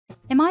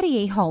Am I the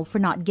a-hole for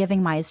not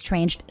giving my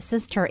estranged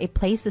sister a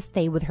place to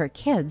stay with her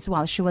kids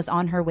while she was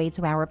on her way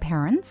to our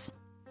parents?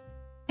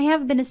 I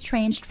have been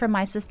estranged from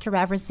my sister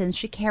ever since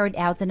she carried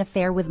out an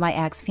affair with my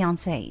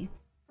ex-fiancé.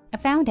 I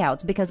found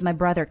out because my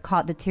brother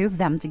caught the two of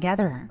them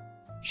together.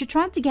 She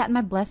tried to get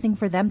my blessing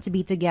for them to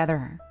be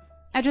together.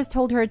 I just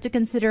told her to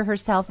consider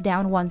herself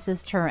down one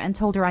sister and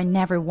told her I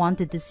never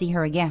wanted to see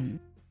her again.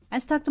 I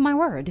stuck to my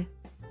word.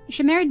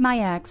 She married my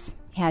ex,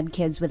 had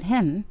kids with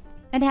him,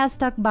 and has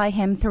stuck by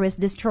him through his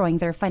destroying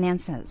their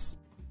finances.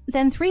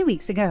 Then 3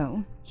 weeks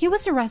ago, he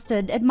was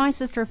arrested and my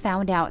sister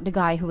found out the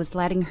guy who was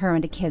letting her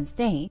and the kids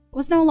stay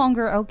was no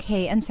longer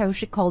okay, and so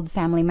she called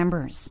family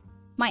members.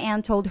 My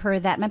aunt told her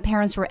that my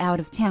parents were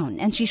out of town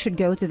and she should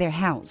go to their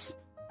house.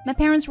 My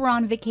parents were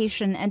on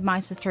vacation and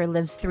my sister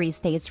lives 3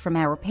 states from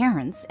our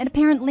parents, and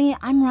apparently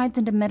I'm right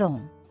in the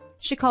middle.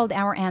 She called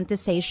our aunt to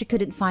say she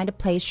couldn't find a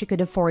place she could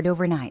afford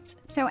overnight,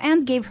 so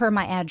aunt gave her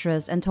my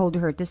address and told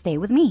her to stay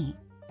with me.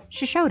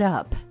 She showed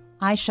up.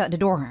 I shut the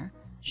door.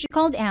 She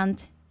called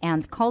aunt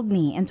called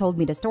me and told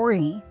me the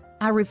story.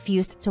 I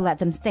refused to let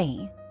them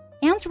stay.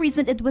 Aunt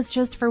reasoned it was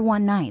just for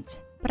one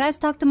night, but I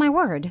stuck to my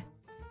word.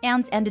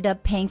 Aunt ended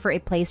up paying for a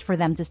place for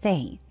them to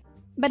stay.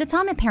 By the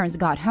time my parents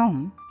got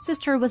home,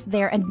 sister was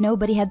there and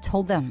nobody had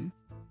told them.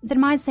 Then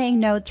my saying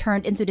no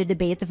turned into the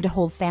debate of the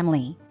whole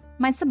family.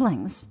 My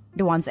siblings,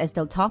 the ones I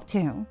still talk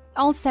to,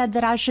 all said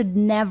that I should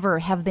never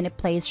have been a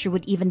place she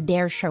would even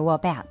dare show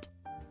up at.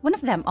 One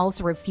of them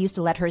also refused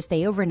to let her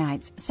stay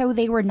overnight, so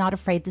they were not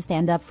afraid to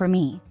stand up for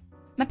me.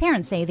 My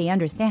parents say they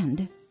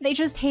understand. They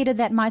just hated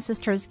that my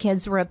sister's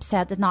kids were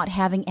upset at not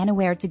having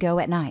anywhere to go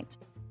at night,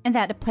 and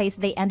that the place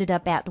they ended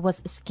up at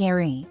was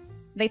scary.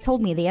 They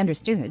told me they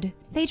understood.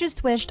 They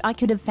just wished I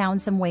could have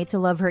found some way to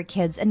love her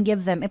kids and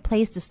give them a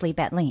place to sleep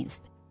at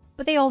least.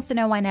 But they also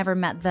know I never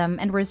met them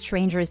and were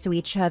strangers to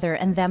each other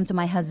and them to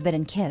my husband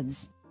and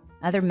kids.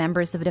 Other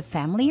members of the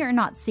family are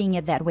not seeing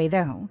it that way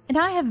though, and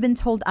I have been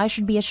told I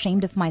should be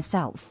ashamed of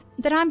myself,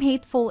 that I'm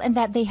hateful, and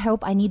that they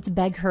hope I need to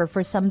beg her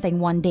for something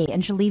one day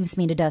and she leaves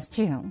me to dust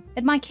too.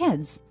 And my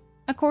kids.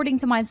 According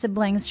to my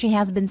siblings, she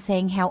has been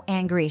saying how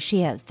angry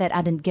she is that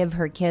I didn't give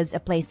her kids a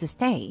place to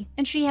stay,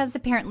 and she has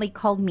apparently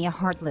called me a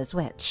heartless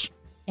witch.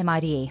 Am I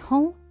the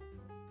a-hole?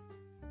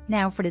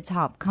 Now for the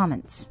top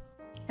comments.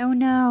 Oh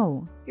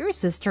no, your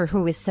sister,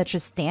 who is such a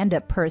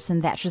stand-up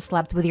person that she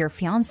slept with your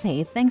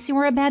fiancé, thinks you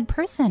are a bad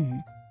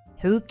person.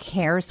 Who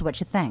cares what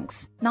she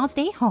thinks? Not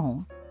the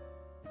a-hole.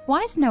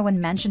 Why has no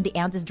one mentioned the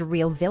aunt is the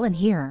real villain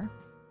here?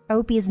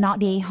 Opie is not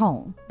the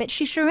a-hole, but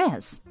she sure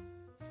is.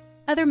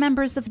 Other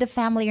members of the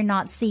family are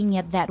not seeing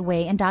it that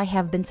way, and I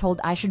have been told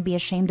I should be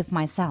ashamed of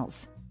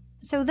myself.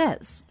 So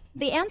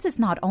the aunt is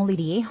not only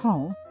the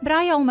a-hole, but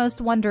I almost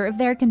wonder if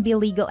there can be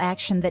legal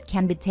action that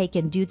can be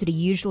taken due to the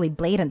usually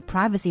blatant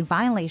privacy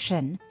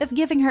violation of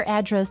giving her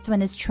address to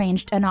an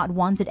estranged and not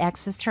wanted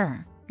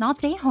ex-sister. Not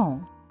the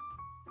a-hole.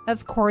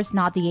 Of course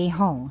not the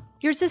a-hole.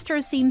 Your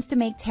sister seems to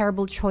make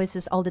terrible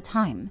choices all the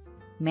time.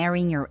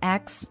 Marrying your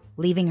ex,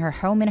 leaving her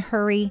home in a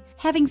hurry,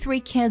 having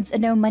 3 kids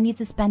and no money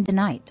to spend the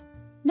night.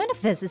 None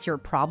of this is your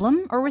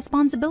problem or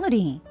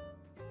responsibility.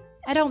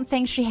 I don't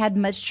think she had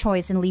much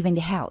choice in leaving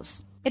the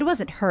house. It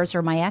wasn't hers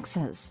or my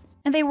ex's,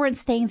 and they weren't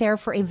staying there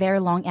for a very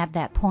long at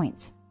that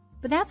point.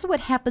 But that's what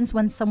happens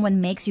when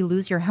someone makes you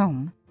lose your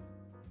home.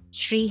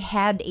 She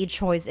had a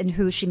choice in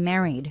who she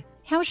married,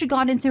 how she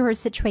got into her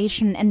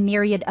situation, and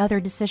myriad other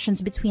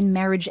decisions between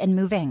marriage and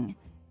moving.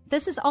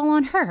 This is all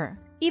on her,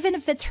 even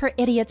if it's her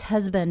idiot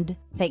husband.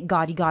 Thank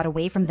God you got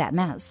away from that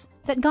mess.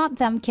 That got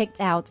them kicked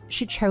out.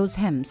 She chose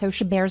him, so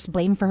she bears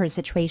blame for her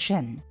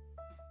situation.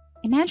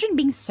 Imagine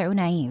being so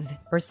naive,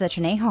 or such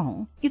an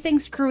a-hole. You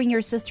think screwing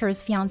your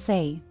sister's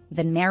fiancé,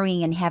 then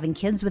marrying and having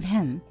kids with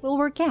him, will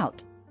work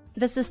out.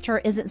 The sister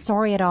isn't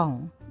sorry at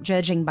all,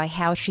 judging by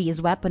how she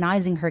is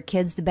weaponizing her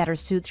kids to better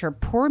suit her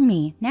poor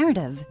me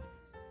narrative.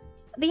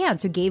 The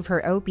aunt who gave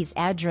her Opie's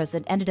address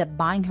and ended up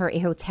buying her a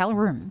hotel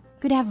room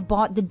could have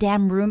bought the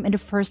damn room in the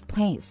first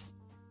place.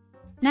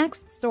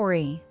 Next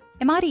story.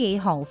 Am I the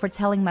a-hole for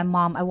telling my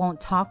mom I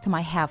won't talk to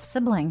my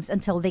half-siblings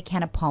until they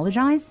can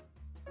apologize?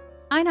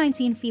 I,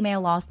 19 female,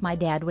 lost my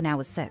dad when I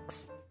was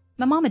 6.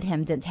 My mom and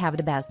him didn't have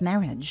the best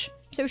marriage,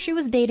 so she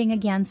was dating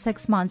again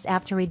 6 months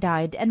after he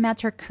died and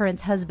met her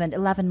current husband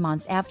 11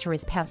 months after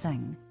his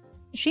passing.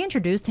 She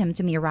introduced him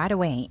to me right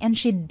away, and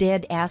she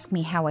did ask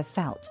me how I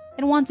felt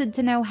and wanted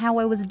to know how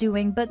I was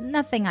doing, but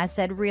nothing I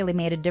said really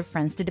made a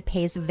difference to the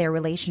pace of their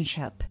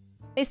relationship.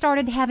 They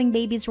started having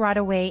babies right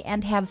away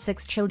and have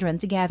 6 children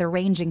together,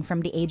 ranging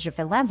from the age of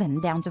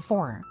 11 down to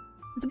 4.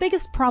 The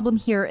biggest problem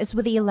here is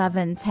with the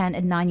 11, 10,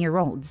 and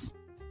 9-year-olds.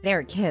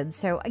 They're kids,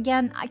 so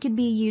again, I could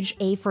be a huge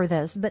A for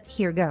this, but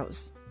here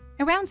goes.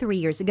 Around 3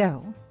 years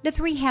ago, the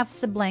 3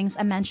 half-siblings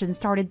I mentioned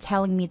started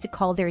telling me to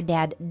call their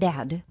dad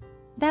Dad.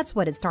 That's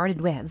what it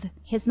started with.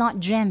 He's not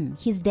Jim,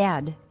 he's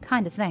Dad,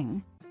 kind of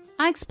thing.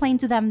 I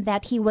explained to them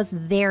that he was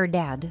their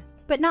dad,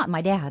 but not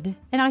my dad,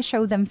 and I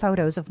showed them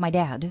photos of my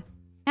dad.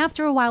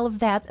 After a while of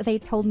that, they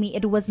told me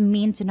it was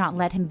mean to not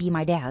let him be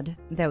my dad,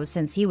 though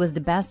since he was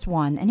the best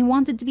one and he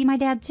wanted to be my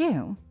dad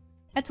too.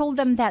 I told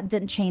them that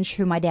didn't change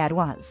who my dad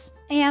was.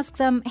 I asked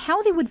them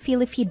how they would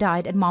feel if he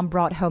died and mom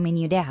brought home a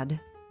new dad.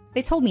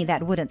 They told me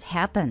that wouldn't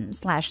happen,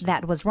 /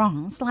 that was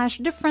wrong,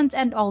 / different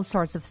and all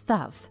sorts of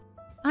stuff.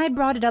 I had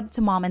brought it up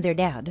to mom and their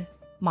dad.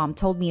 Mom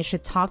told me I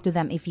should talk to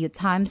them a few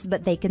times,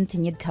 but they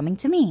continued coming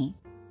to me.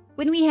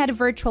 When we had a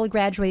virtual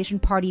graduation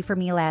party for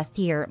me last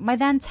year, my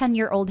then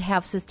 10-year-old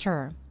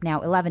half-sister,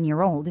 now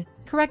 11-year-old,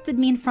 corrected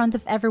me in front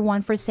of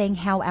everyone for saying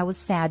how I was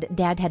sad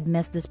Dad had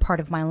missed this part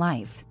of my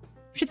life.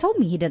 She told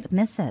me he didn't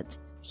miss it.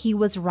 He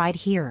was right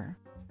here.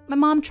 My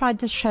mom tried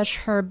to shush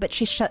her, but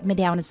she shut me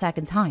down a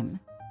second time.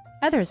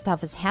 Other stuff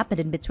has happened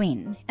in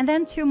between, and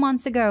then 2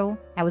 months ago,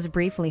 I was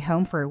briefly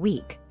home for a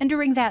week, and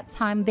during that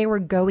time they were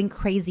going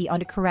crazy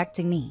on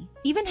correcting me.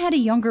 Even had a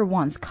younger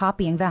ones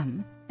copying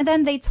them. And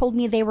then they told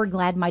me they were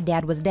glad my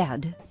dad was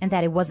dead, and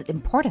that it wasn't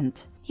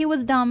important. He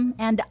was dumb,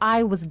 and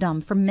I was dumb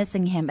for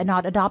missing him and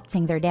not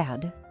adopting their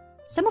dad.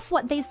 Some of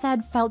what they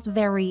said felt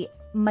very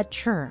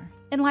mature,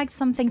 and like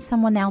something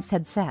someone else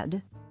had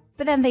said.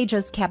 But then they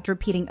just kept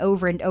repeating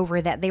over and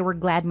over that they were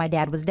glad my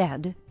dad was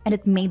dead, and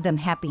it made them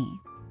happy.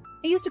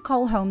 I used to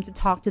call home to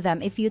talk to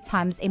them a few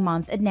times a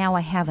month, and now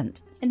I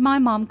haven't. And my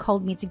mom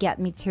called me to get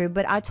me to,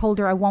 but I told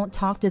her I won't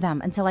talk to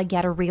them until I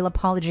get a real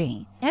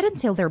apology, and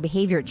until their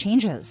behavior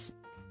changes.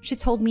 She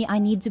told me I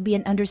need to be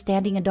an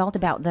understanding adult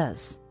about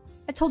this.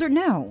 I told her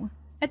no.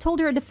 I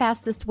told her the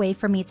fastest way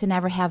for me to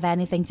never have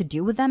anything to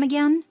do with them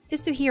again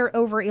is to hear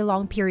over a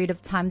long period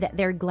of time that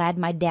they're glad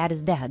my dad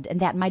is dead and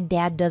that my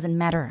dad doesn't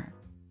matter.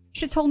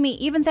 She told me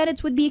even that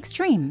it would be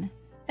extreme.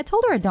 I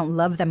told her I don't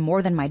love them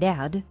more than my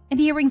dad, and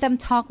hearing them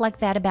talk like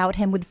that about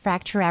him would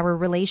fracture our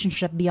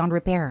relationship beyond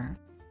repair.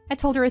 I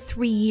told her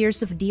 3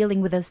 years of dealing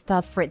with this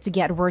stuff for it to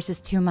get worse is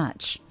too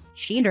much.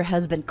 She and her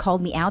husband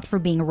called me out for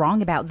being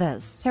wrong about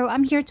this, so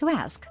I'm here to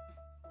ask.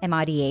 Am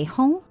I the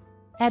a-hole?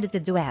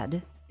 Edited to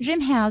add,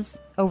 Jim has,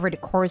 over the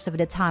course of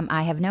the time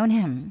I have known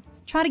him,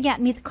 tried to get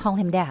me to call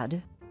him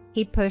dad.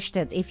 He pushed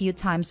it a few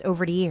times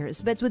over the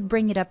years, but would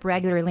bring it up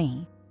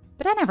regularly.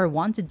 But I never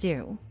wanted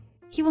to.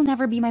 He will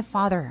never be my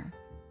father.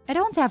 I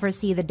don't ever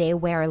see the day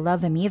where I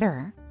love him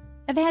either.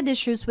 I've had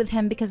issues with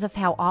him because of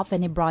how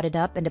often he brought it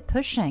up and the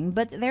pushing,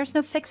 but there's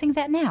no fixing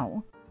that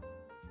now.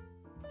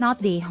 Not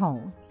the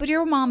a-hole, but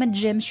your mom and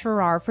Jim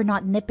sure are for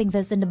not nipping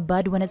this in the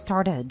bud when it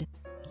started.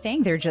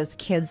 Saying they're just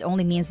kids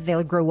only means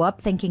they'll grow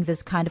up thinking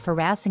this kind of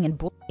harassing and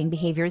bullying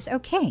behavior is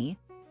okay.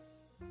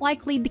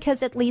 Likely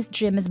because at least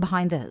Jim is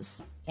behind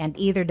this, and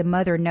either the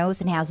mother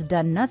knows and has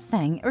done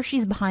nothing or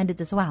she's behind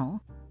it as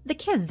well. The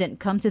kids didn't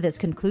come to this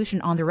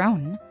conclusion on their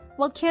own.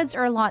 While kids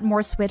are a lot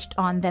more switched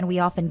on than we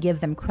often give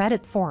them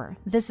credit for,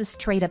 this is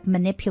straight up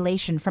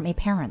manipulation from a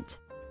parent.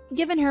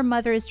 Given her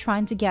mother is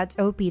trying to get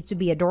Opie to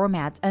be a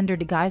doormat under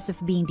the guise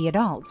of being the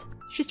adult,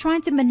 she's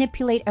trying to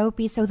manipulate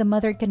Opie so the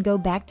mother can go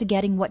back to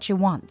getting what she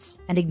wants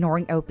and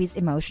ignoring Opie's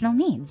emotional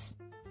needs.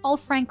 All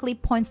frankly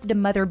points to the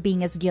mother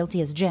being as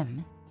guilty as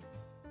Jim.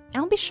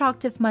 I'll be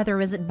shocked if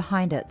mother isn't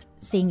behind it,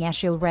 seeing as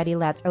she already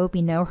let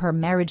Opie know her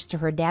marriage to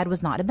her dad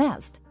was not the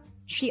best.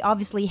 She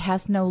obviously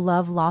has no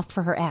love lost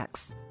for her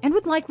ex, and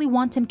would likely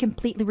want him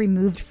completely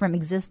removed from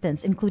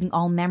existence, including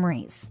all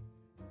memories.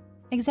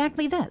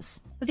 Exactly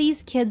this.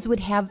 These kids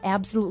would have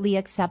absolutely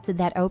accepted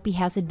that Opie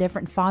has a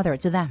different father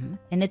to them,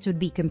 and it would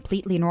be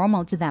completely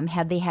normal to them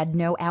had they had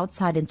no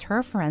outside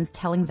interference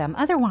telling them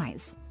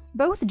otherwise.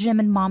 Both Jim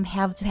and Mom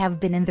have to have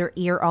been in their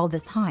ear all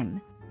this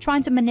time,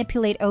 trying to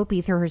manipulate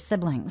Opie through her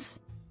siblings.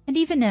 And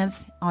even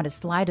if, on the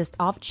slightest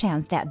off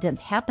chance that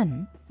didn't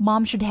happen,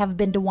 Mom should have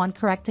been the one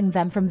correcting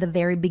them from the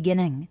very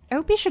beginning,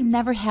 Opie should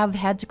never have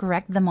had to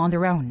correct them on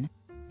their own.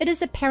 It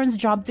is a parent's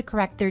job to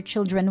correct their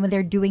children when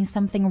they're doing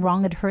something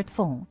wrong and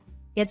hurtful.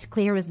 It's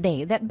clear as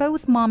day that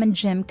both Mom and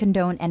Jim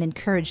condone and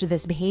encourage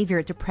this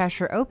behavior to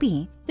pressure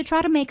Opie to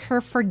try to make her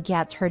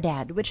forget her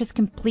dad, which is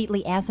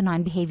completely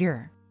asinine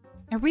behavior.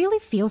 I really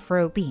feel for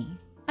Opie.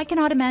 I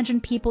cannot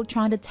imagine people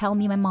trying to tell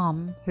me my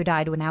mom, who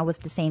died when I was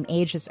the same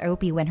age as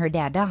Opie when her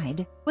dad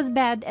died, was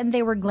bad and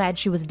they were glad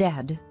she was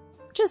dead.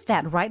 Just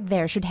that right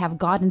there should have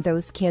gotten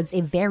those kids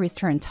a very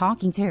stern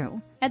talking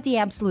to, at the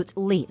absolute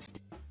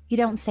least. You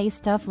don't say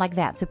stuff like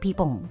that to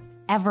people.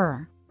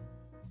 Ever.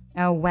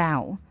 Oh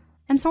wow.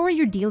 I'm sorry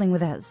you're dealing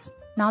with this.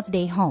 Not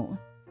the a-hole.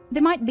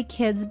 They might be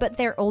kids, but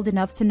they're old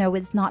enough to know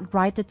it's not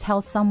right to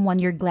tell someone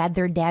you're glad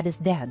their dad is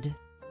dead.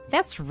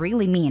 That's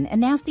really mean and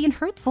nasty and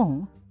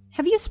hurtful.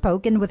 Have you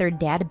spoken with her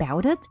dad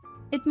about it?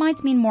 It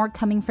might mean more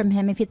coming from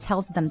him if he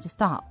tells them to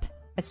stop.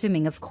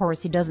 Assuming, of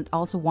course, he doesn't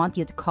also want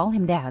you to call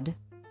him dad.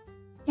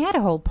 I had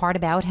a whole part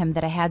about him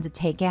that I had to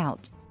take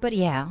out. But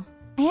yeah,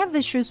 I have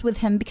issues with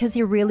him because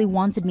he really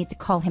wanted me to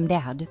call him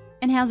dad,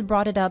 and has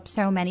brought it up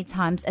so many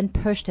times and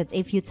pushed it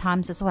a few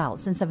times as well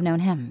since I've known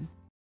him.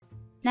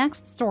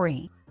 Next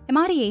story. Am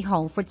I the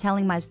a-hole for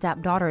telling my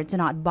stepdaughter to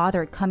not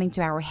bother coming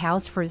to our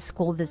house for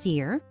school this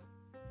year?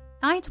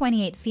 I,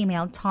 28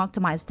 female, talked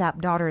to my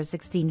stepdaughter,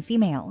 16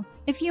 female,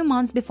 a few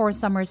months before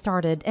summer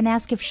started and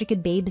asked if she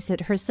could babysit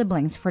her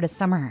siblings for the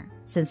summer,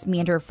 since me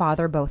and her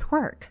father both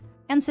work,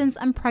 and since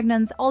I'm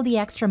pregnant, all the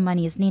extra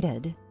money is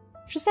needed.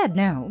 She said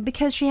no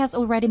because she has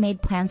already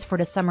made plans for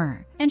the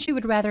summer and she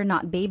would rather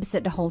not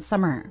babysit the whole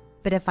summer.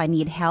 But if I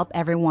need help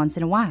every once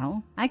in a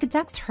while, I could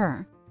text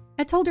her.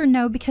 I told her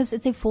no because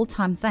it's a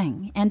full-time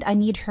thing and I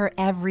need her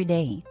every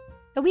day.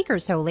 A week or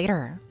so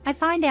later, I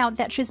find out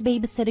that she's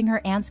babysitting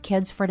her aunt's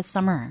kids for the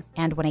summer,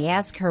 and when I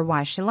ask her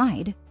why she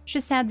lied, she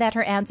said that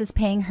her aunt is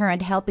paying her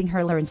and helping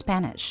her learn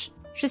Spanish.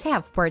 She's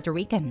half Puerto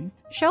Rican.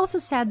 She also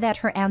said that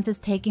her aunt is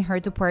taking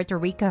her to Puerto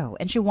Rico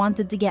and she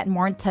wanted to get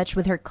more in touch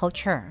with her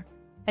culture.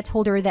 I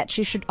told her that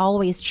she should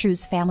always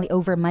choose family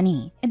over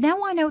money, and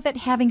now I know that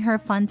having her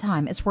fun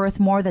time is worth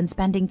more than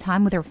spending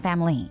time with her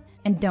family,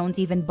 and don't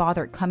even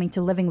bother coming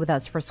to living with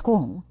us for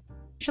school.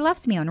 She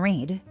left me on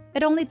read.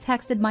 I'd only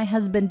texted my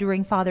husband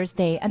during Father's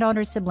Day and on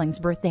her sibling's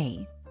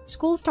birthday.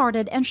 School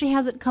started and she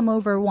hasn't come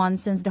over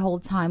once since the whole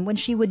time when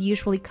she would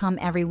usually come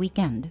every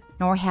weekend,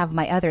 nor have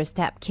my other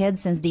stepkids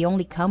since they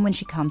only come when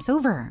she comes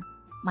over.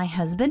 My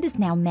husband is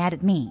now mad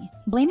at me,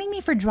 blaming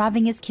me for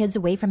driving his kids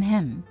away from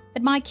him,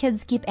 but my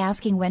kids keep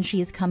asking when she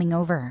is coming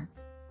over.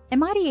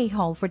 Am I the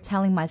a-hole for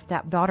telling my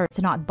stepdaughter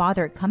to not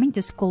bother coming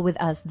to school with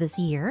us this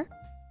year?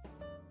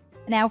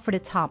 Now for the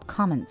top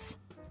comments.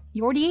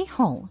 You're the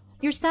a-hole.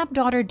 Your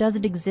stepdaughter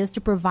doesn't exist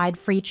to provide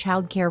free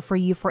childcare for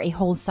you for a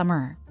whole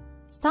summer.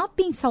 Stop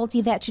being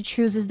salty that she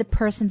chooses the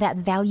person that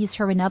values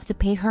her enough to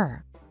pay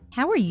her.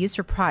 How are you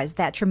surprised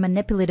that your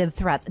manipulative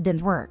threats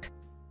didn't work?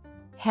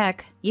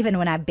 Heck, even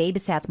when I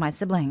babysat my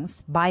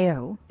siblings,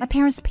 my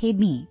parents paid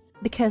me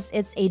because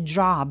it's a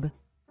job.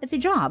 It's a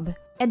job,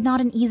 and not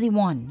an easy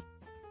one.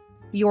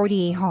 You're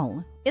the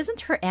a-hole.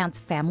 Isn't her aunt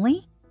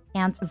family?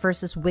 Aunt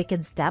versus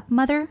wicked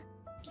stepmother?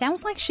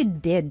 Sounds like she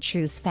did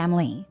choose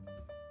family.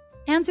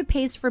 Aunt who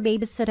pays for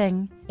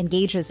babysitting,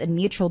 engages in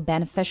mutual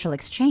beneficial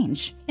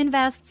exchange,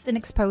 invests in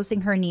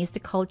exposing her niece to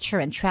culture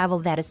and travel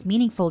that is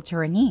meaningful to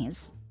her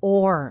niece.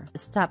 Or a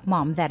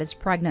stepmom that is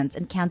pregnant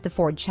and can't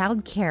afford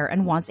childcare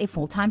and wants a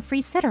full-time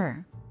free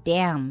sitter.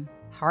 Damn,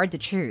 hard to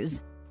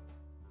choose.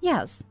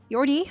 Yes,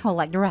 you're the a-hole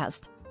like the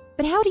rest.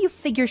 But how do you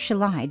figure she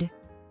lied?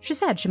 She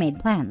said she made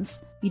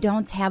plans. You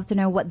don't have to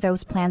know what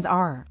those plans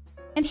are.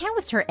 And how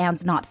is her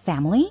aunt not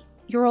family?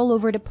 You're all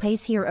over the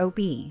place here, OP.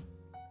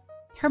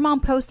 Her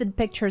mom posted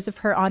pictures of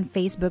her on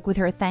Facebook with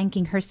her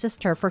thanking her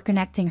sister for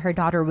connecting her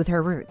daughter with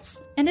her roots.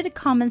 And in the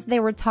comments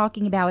they were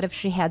talking about if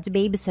she had to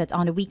babysit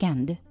on the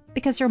weekend,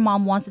 because her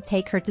mom wants to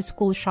take her to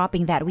school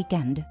shopping that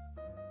weekend.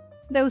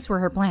 Those were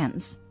her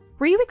plans.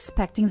 Were you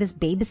expecting this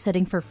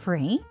babysitting for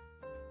free?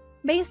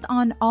 Based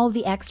on all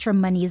the extra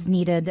monies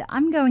needed,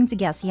 I'm going to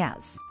guess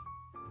yes.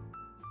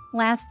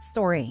 Last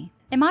story.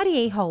 Am I the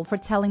a-hole for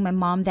telling my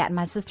mom that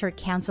my sister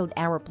canceled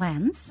our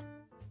plans?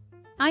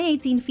 I,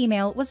 18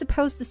 female, was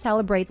supposed to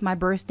celebrate my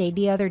birthday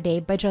the other day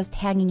by just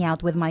hanging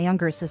out with my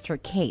younger sister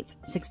Kate,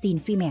 16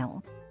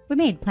 female. We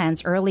made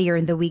plans earlier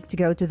in the week to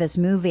go to this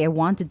movie I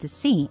wanted to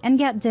see and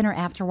get dinner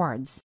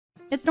afterwards.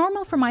 It's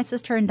normal for my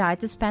sister and I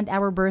to spend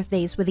our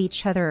birthdays with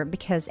each other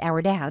because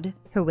our dad,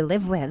 who we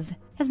live with,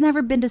 has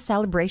never been the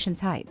celebration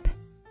type.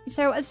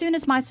 So as soon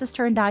as my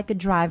sister and I could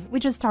drive,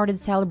 we just started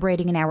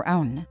celebrating on our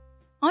own.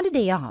 On the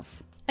day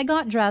off, I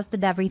got dressed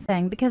and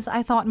everything because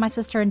I thought my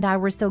sister and I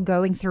were still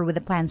going through with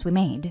the plans we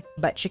made.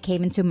 But she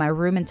came into my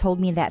room and told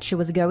me that she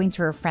was going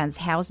to her friend's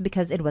house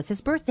because it was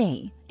his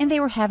birthday, and they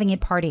were having a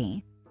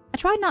party. I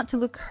tried not to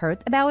look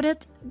hurt about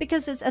it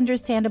because it's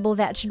understandable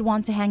that she'd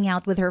want to hang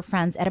out with her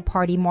friends at a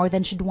party more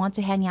than she'd want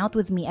to hang out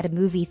with me at a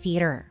movie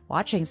theater,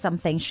 watching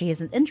something she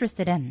isn't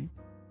interested in.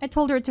 I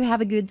told her to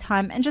have a good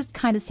time and just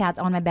kinda sat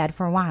on my bed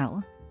for a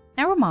while.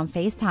 Our mom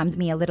FaceTimed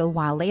me a little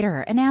while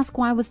later and asked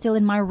why I was still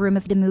in my room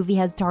if the movie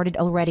had started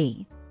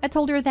already. I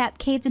told her that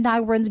Kate and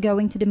I weren't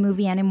going to the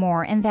movie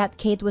anymore and that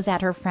Kate was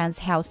at her friend's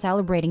house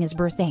celebrating his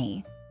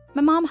birthday.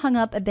 My mom hung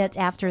up a bit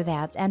after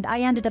that, and I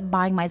ended up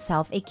buying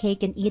myself a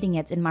cake and eating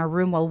it in my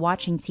room while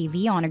watching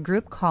TV on a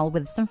group call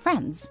with some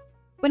friends.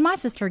 When my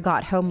sister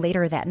got home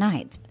later that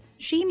night,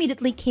 she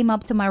immediately came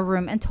up to my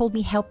room and told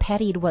me how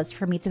petty it was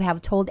for me to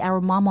have told our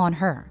mom on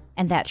her,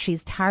 and that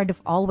she's tired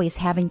of always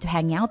having to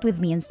hang out with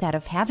me instead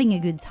of having a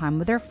good time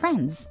with her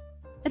friends.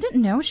 I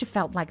didn't know she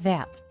felt like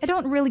that. I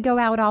don't really go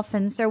out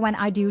often, so when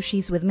I do,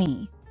 she's with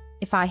me.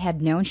 If I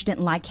had known she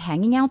didn't like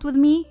hanging out with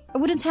me, I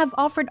wouldn't have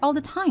offered all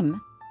the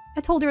time. I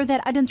told her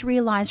that I didn't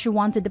realize she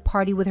wanted the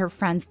party with her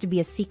friends to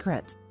be a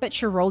secret, but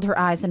she rolled her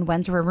eyes and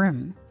went to her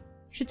room.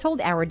 She told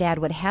our dad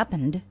what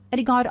happened, and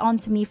he got on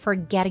to me for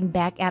getting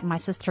back at my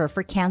sister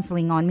for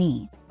canceling on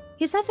me.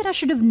 He said that I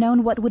should have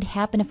known what would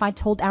happen if I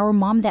told our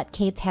mom that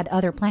Kate had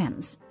other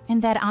plans,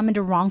 and that I'm in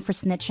the wrong for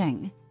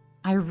snitching.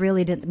 I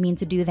really didn't mean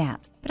to do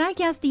that, but I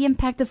guess the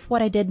impact of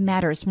what I did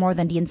matters more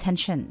than the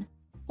intention.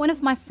 One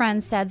of my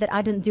friends said that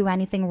I didn't do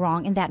anything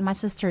wrong and that my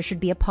sister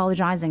should be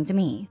apologizing to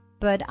me,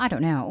 but I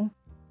don't know.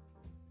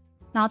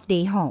 Not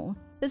the a-hole.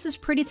 This is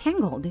pretty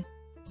tangled.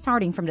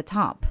 Starting from the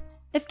top.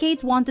 If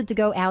Kate wanted to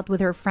go out with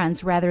her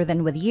friends rather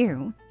than with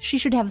you, she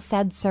should have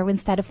said so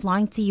instead of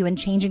lying to you and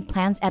changing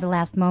plans at the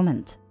last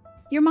moment.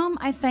 Your mom,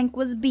 I think,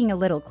 was being a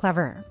little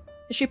clever.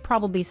 She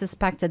probably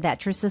suspected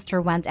that your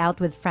sister went out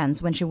with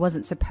friends when she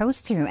wasn't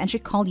supposed to and she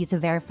called you to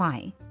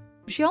verify.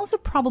 She also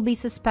probably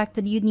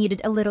suspected you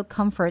needed a little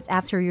comfort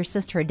after your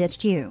sister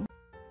ditched you.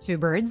 Two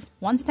birds,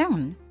 one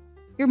stone.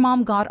 Your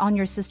mom got on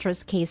your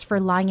sister's case for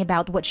lying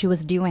about what she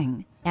was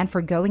doing and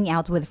for going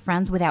out with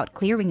friends without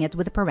clearing it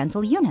with the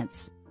parental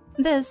units.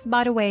 This,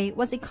 by the way,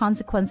 was a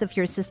consequence of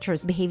your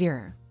sister's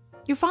behavior.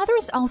 Your father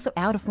is also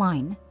out of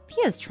line.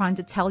 He is trying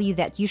to tell you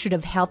that you should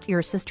have helped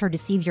your sister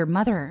deceive your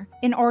mother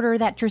in order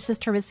that your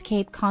sister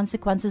escape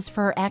consequences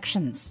for her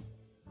actions.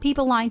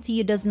 People lying to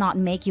you does not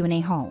make you an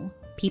a-hole.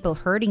 People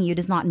hurting you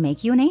does not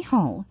make you an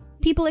a-hole.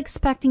 People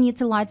expecting you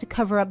to lie to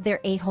cover up their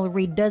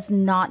a-holery does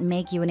not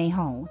make you an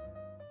a-hole.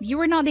 You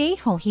are not the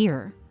a-hole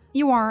here.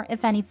 You are,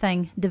 if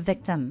anything, the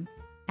victim.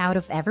 Out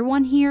of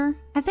everyone here,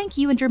 I think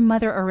you and your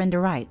mother are in the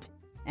right.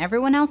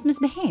 Everyone else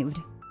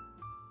misbehaved.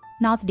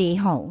 Not the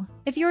a-hole.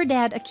 If your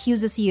dad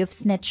accuses you of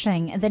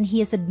snitching, then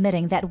he is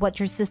admitting that what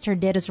your sister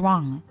did is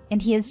wrong,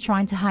 and he is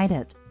trying to hide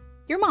it.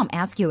 Your mom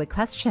asked you a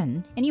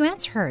question, and you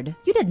answered.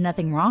 You did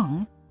nothing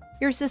wrong.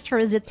 Your sister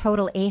is the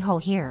total a-hole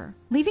here.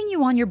 Leaving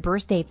you on your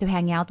birthday to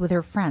hang out with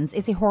her friends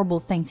is a horrible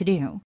thing to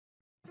do.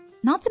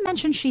 Not to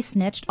mention she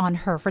snitched on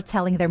her for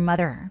telling their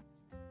mother.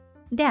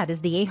 Dad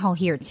is the a-hole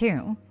here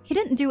too. He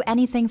didn't do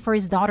anything for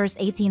his daughter's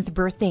 18th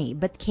birthday,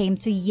 but came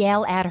to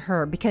yell at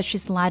her because she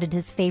slighted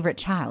his favorite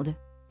child.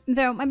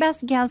 Though my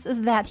best guess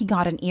is that he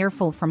got an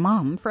earful from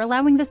mom for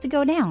allowing this to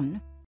go down.